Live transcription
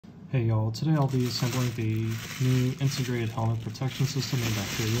Hey y'all, today I'll be assembling the new integrated helmet protection system made by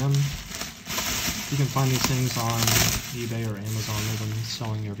 3M. You can find these things on eBay or Amazon. They've been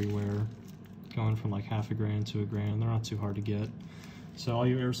selling everywhere, going from like $half a grand to $1 grand. They're not too hard to get. So all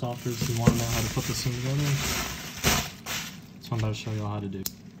you airsofters who want to know how to put this thing together, that's what I'm about to show y'all how to do.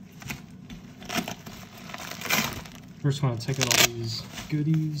 First, I'm going to take out all these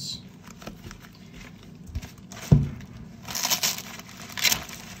goodies.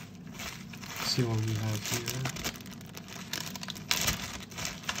 See what we have here.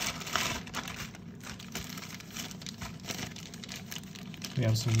 We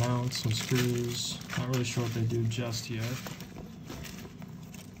have some mounts, some screws. Not really sure what they do just yet.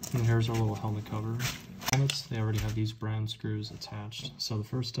 And here's our little helmet cover. Helmets, they already have these brand screws attached. So the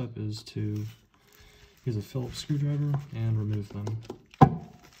first step is to use a Phillips screwdriver and remove them.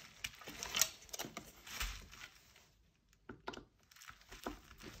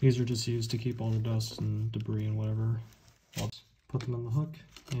 These are just used to keep all the dust and debris and whatever. Put them in the hook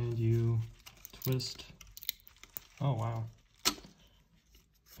and you twist. Oh wow.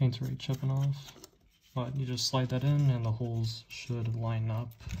 Paint's already chipping off. But you just slide that in and the holes should line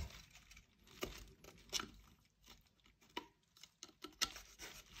up.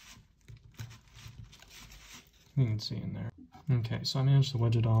 You can see in there. Okay, so I managed to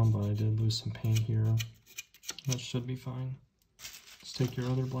wedge it on, but I did lose some paint here. That should be fine. Just take your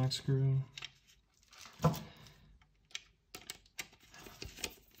other black screw.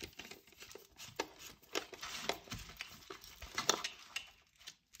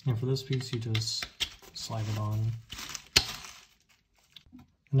 And for this piece, you just slide it on.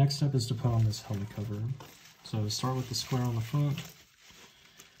 The next step is to put on this helmet cover. So start with the square on the front.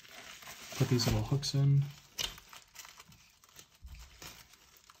 Put these little hooks in.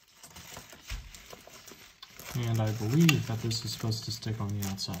 And I believe that this is supposed to stick on the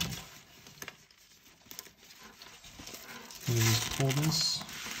outside. And you just pull this,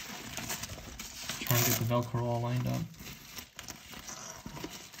 try and get the Velcro all lined up.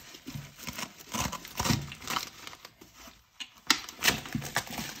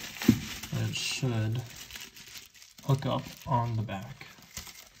 And it should hook up on the back,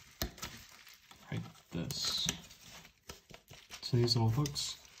 like this. So these little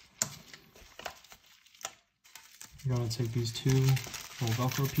hooks, you're going to take these two little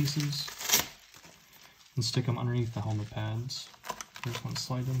Velcro pieces and stick them underneath the helmet pads. There's one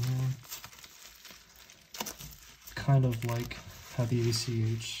slide in here. Kind of like how the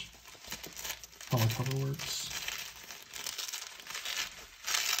ACH helmet cover works.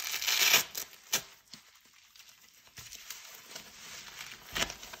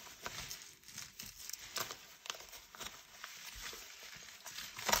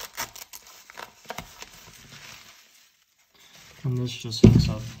 And this just hooks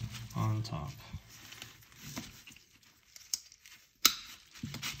up on top.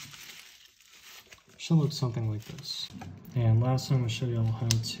 Should look something like this. And last I'm going to show you how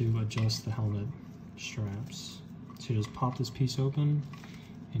to adjust the helmet straps. So you just pop this piece open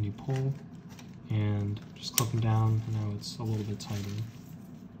and you pull and just clip them down, and now it's a little bit tighter.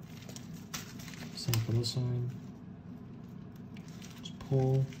 Same for this side. Just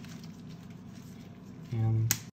pull and